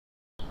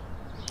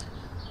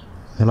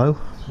Hello,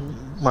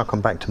 welcome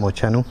back to my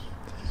channel.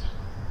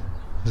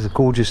 It's a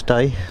gorgeous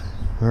day,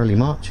 early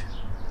March.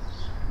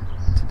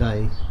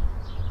 Today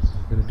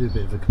I'm going to do a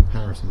bit of a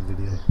comparison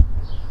video.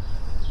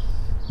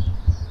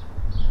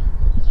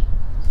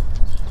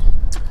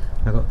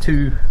 I've got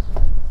two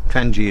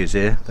Trangias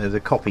here. They're the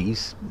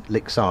copies,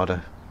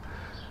 Lixada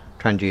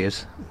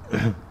Trangias.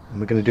 And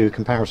we're going to do a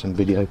comparison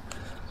video.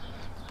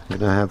 We're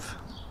going to have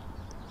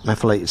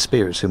methylated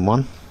spirits in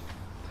one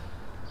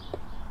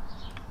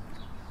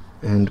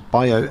and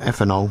Bio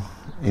Ethanol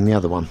in the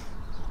other one.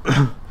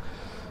 I'm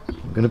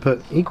going to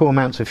put equal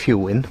amounts of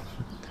fuel in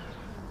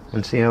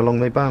and see how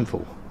long they burn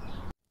for.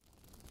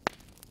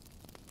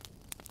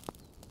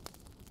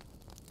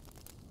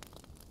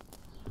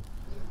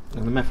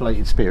 And the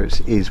methylated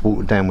spirits is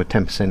watered down with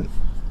 10%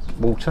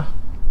 water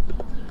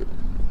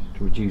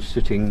to reduce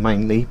sooting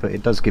mainly, but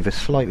it does give a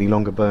slightly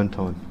longer burn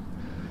time.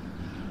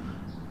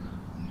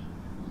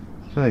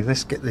 So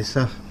let's get this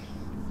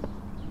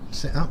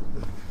set up,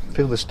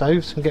 fill the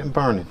stoves and get them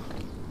burning.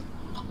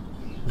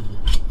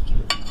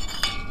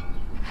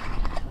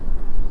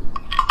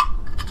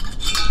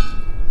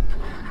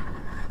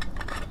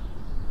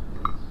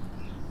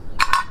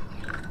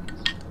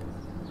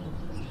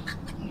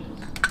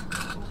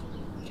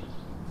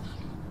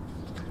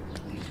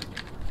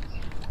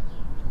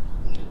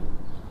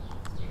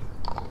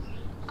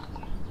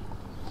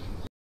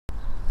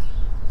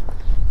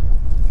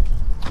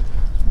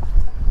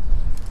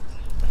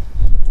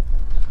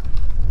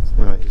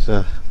 Right,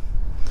 it's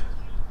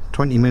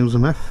 20 mils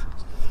of meth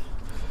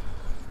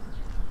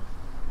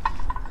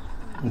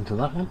into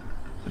that one.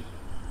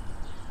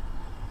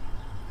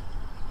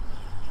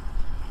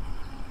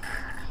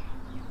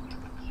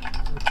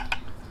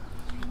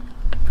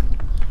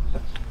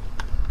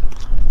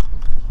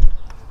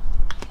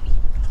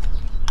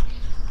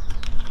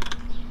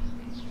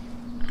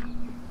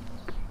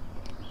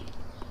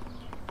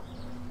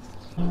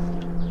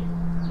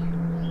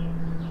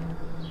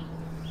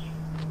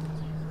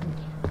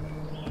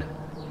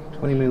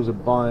 $20 mils of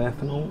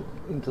bioethanol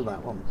into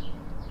that one.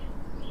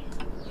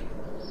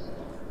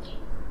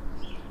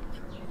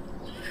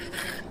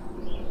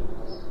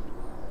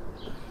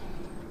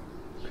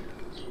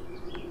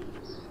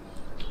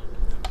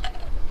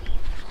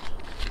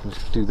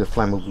 Let's do the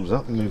flammables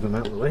up and move them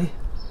out of the way.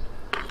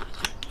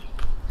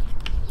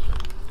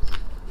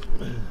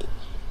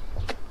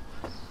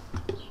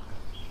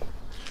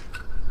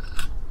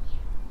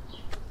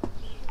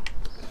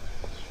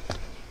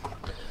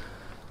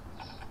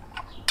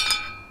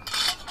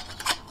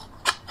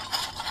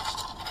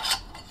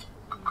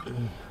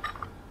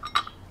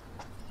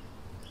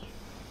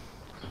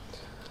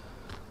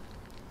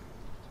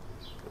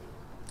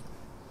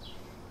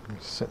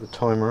 Set the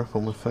timer up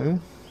on my phone.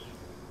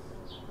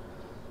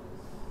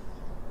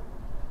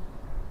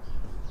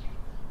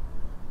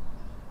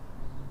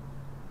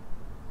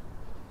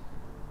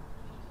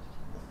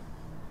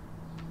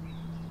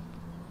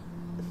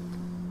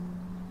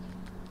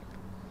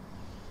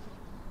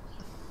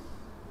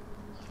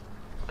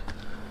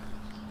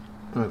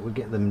 Right, we'll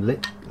get them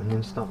lit and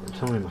then start the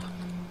timer.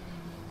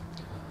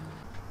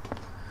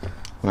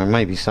 Well, it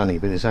may be sunny,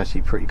 but it's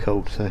actually pretty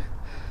cold, so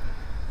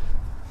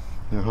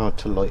they're hard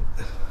to light.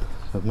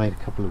 So I've made a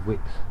couple of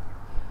wicks.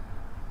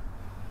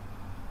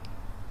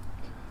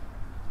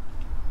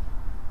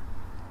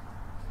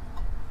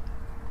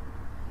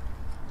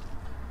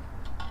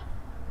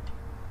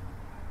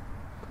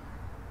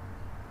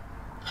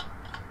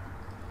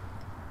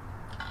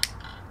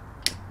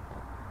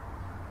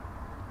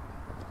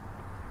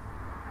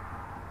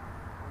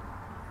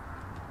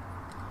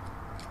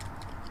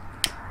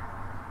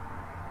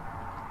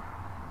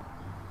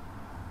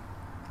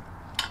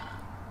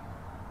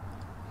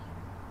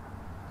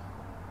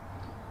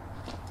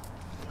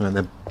 And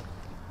they're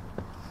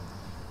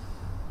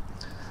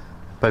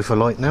both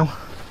alight now.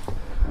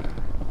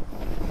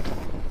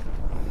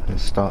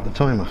 Let's start the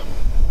timer.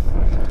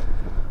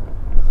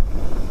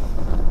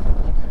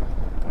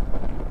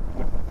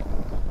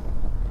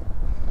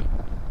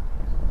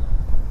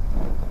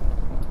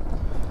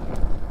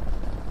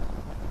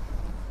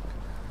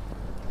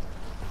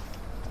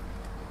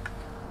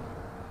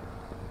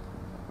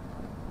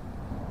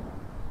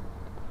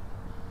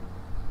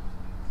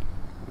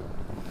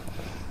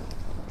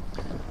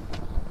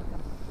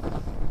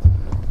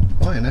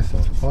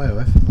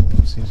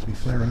 Bioethanol seems to be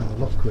flaring up a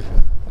lot quicker.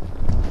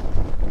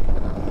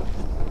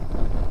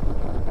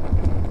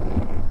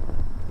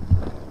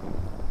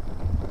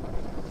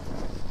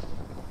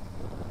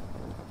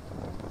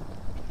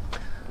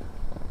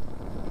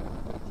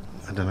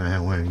 I don't know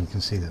how well you can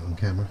see that on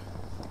camera.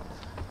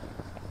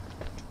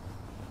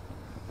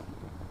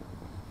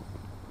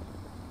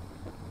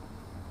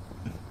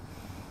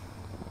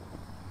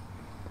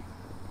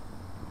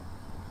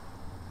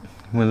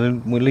 Well,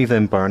 then we'll leave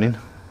them burning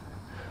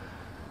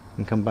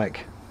and come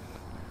back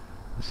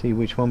and see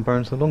which one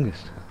burns the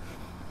longest.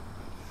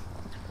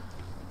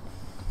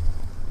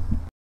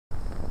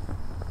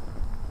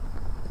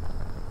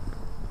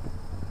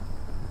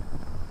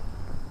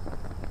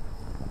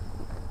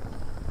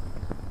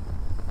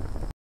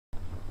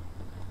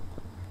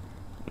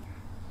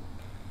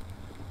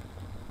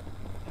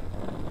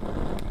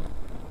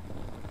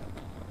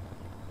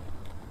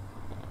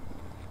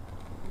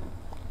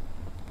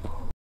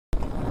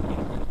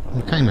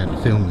 shame I had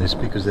to film this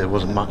because there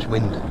wasn't much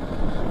wind.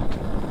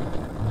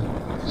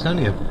 It's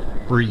only a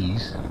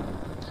breeze,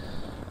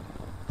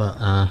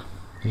 but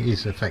it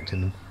is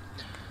affecting them.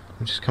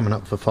 I'm just coming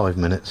up for 5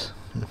 minutes.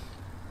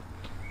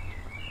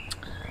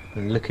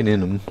 And looking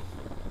in them,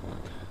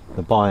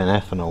 the Bio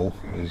Ethanol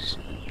is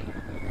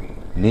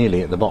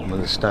nearly at the bottom of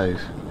the stove,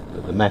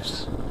 but the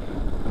meth's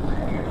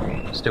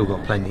still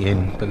got plenty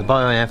in. But the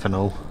Bio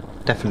Ethanol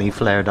definitely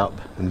flared up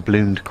and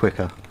bloomed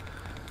quicker.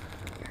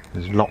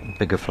 There's a lot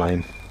bigger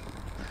flame.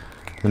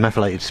 The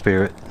methylated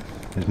spirit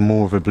is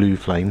more of a blue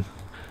flame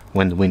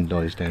when the wind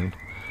dies down.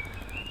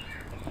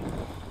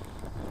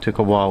 Took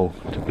a while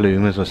to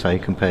bloom, as I say,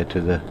 compared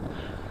to the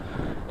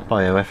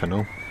Bio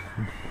Ethanol.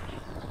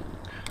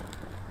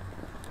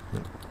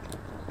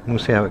 We'll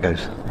see how it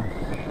goes.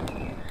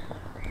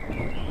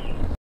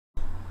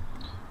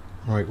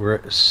 Right, we're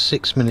at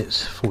 6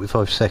 minutes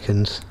 45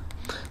 seconds.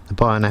 The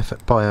Bio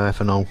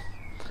Ethanol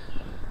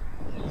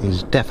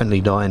is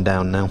definitely dying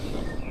down now,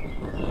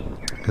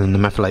 and the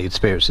methylated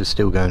spirits is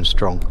still going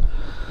strong.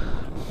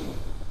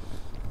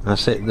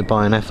 That's it, the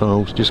Bio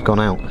Ethanol's just gone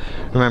out.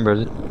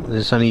 Remember,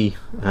 this only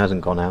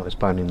hasn't gone out, it's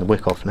burning the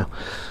wick off now.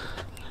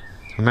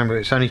 Remember,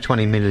 it's only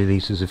 20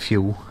 millilitres of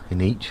fuel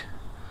in each.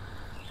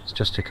 It's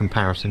just a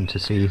comparison to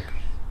see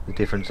the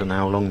difference in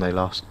how long they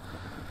last.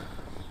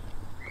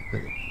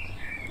 But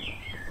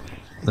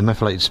the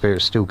methylated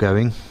spirit's still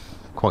going,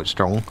 quite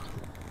strong.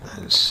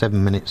 It's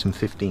 7 minutes and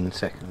 15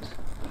 seconds.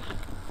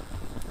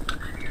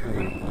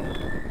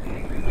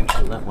 Make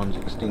sure that one's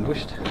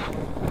extinguished.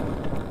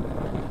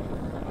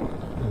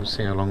 We'll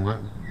see how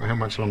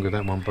much longer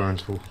that one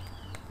burns for.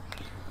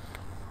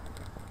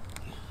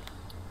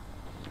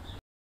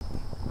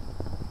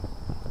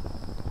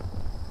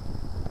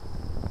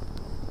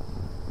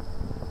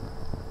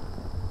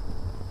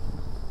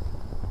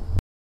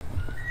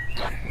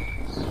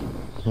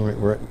 Alright,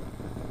 we're at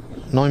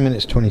 9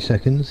 minutes 20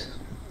 seconds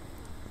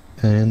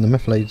and the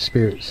methylated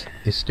spirits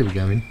is still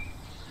going.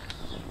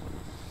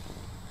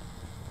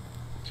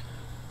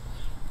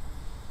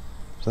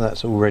 So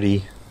that's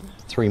already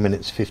 3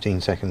 minutes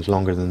 15 seconds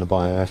longer than the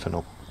Bio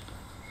Ethanol.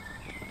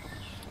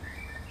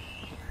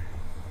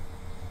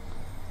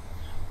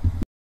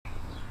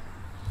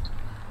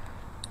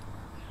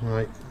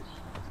 Right,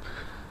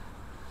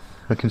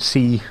 I can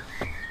see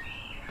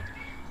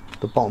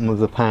the bottom of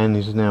the pan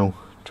is now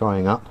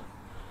drying up.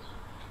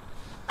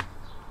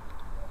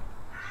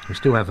 We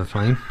still have a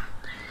flame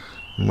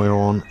and we're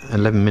on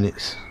 11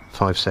 minutes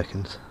 5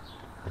 seconds.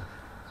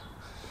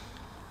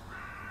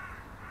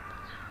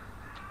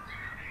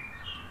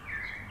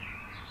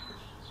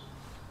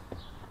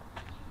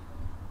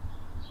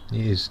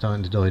 It is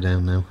starting to die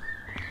down now.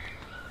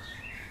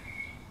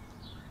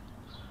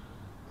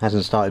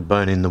 Hasn't started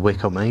burning the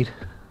wick I made.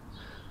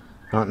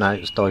 Right, no,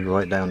 it's died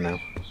right down now.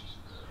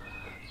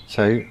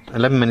 So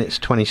 11 minutes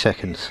 20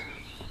 seconds.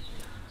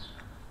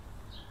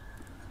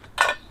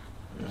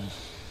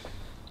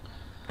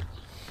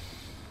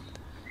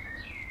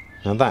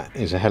 Now that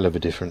is a hell of a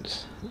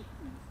difference.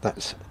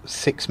 That's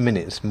 6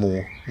 minutes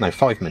more, no,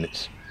 5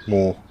 minutes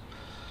more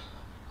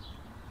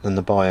than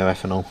the Bio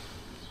Ethanol.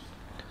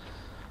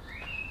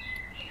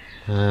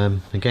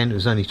 Again, it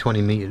was only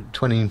 20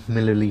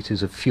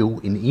 millilitres of fuel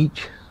in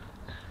each.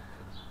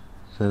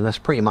 So that's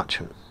pretty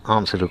much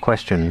answered the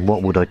question,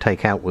 what would I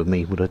take out with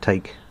me? Would I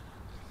take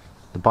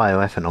the Bio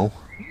Ethanol,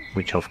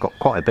 which I've got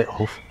quite a bit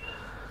of,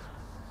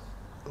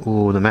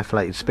 or the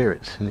methylated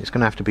spirits? And it's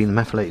going to have to be the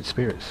methylated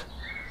spirits.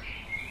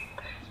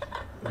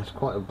 It's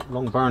quite a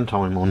long burn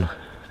time on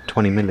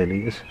 20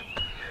 millilitres.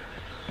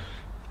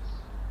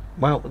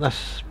 Well,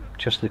 that's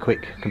just a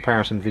quick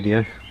comparison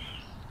video.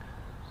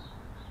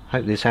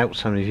 Hope this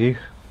helps some of you.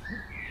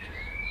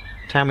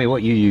 Tell me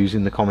what you use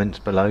in the comments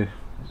below,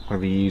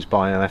 whether you use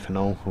Bio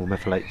Ethanol or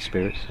methylated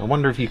spirits. I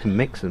wonder if you can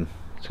mix them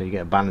so you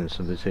get a balance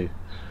of the two.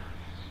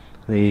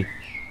 The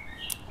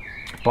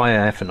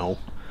Bio Ethanol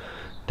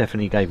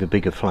definitely gave a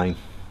bigger flame.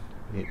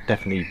 It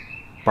definitely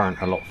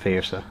burnt a lot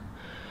fiercer,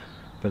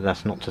 but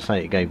that's not to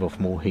say it gave off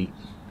more heat.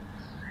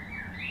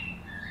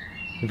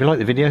 If you like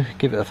the video,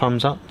 give it a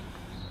thumbs up.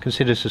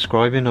 Consider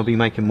subscribing, I'll be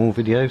making more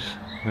videos.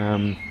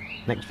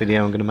 Next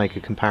video I'm going to make a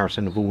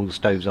comparison of all the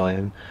stoves I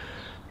own.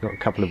 I've got a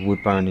couple of wood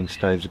burning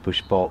stoves, a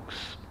bush box,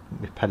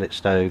 a pellet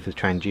stove, the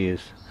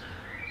Trangias.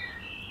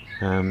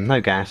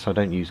 No gas, I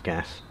don't use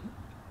gas.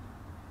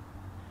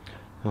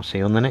 I'll see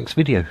you on the next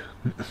video.